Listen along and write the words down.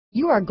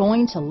You are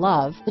going to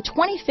love the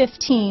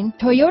 2015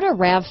 Toyota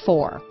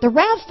RAV4. The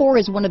RAV4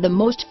 is one of the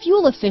most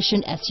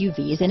fuel-efficient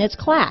SUVs in its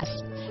class.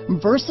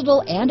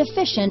 Versatile and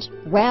efficient,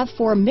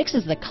 RAV4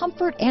 mixes the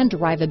comfort and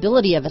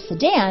drivability of a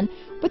sedan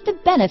with the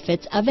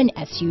benefits of an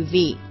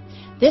SUV.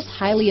 This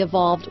highly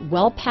evolved,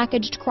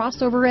 well-packaged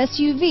crossover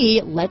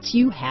SUV lets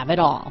you have it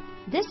all.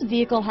 This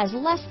vehicle has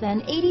less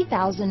than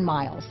 80,000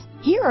 miles.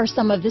 Here are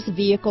some of this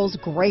vehicle's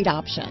great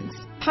options: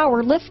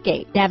 power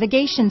liftgate,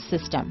 navigation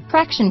system,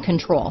 traction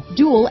control,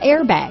 dual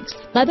airbags,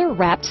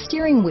 leather-wrapped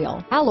steering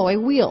wheel, alloy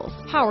wheels,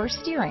 power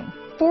steering,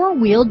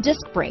 four-wheel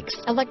disc brakes,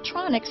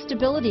 electronic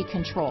stability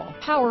control,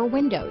 power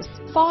windows,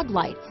 fog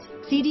lights,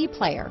 CD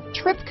player,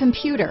 trip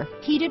computer,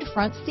 heated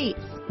front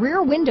seats,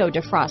 rear window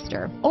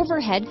defroster,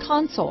 overhead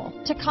console,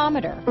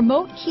 tachometer,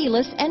 remote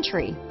keyless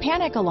entry,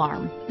 panic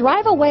alarm.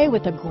 Drive away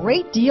with a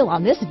great deal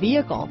on this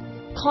vehicle.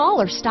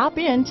 Call or stop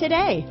in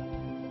today.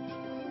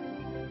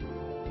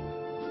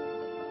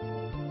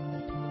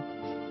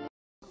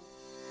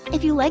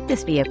 If you like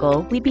this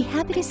vehicle, we'd be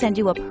happy to send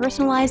you a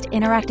personalized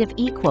interactive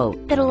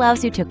e-quote that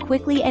allows you to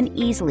quickly and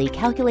easily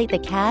calculate the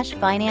cash,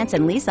 finance,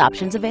 and lease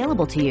options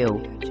available to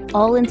you.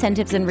 All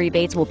incentives and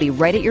rebates will be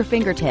right at your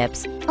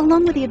fingertips,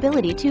 along with the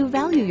ability to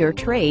value your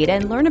trade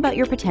and learn about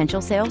your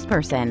potential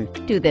salesperson.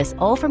 Do this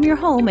all from your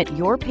home at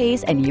your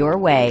pace and your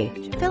way.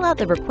 Fill out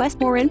the Request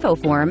More Info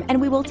form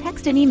and we will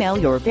text and email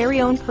your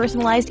very own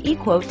personalized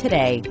e-quote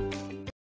today.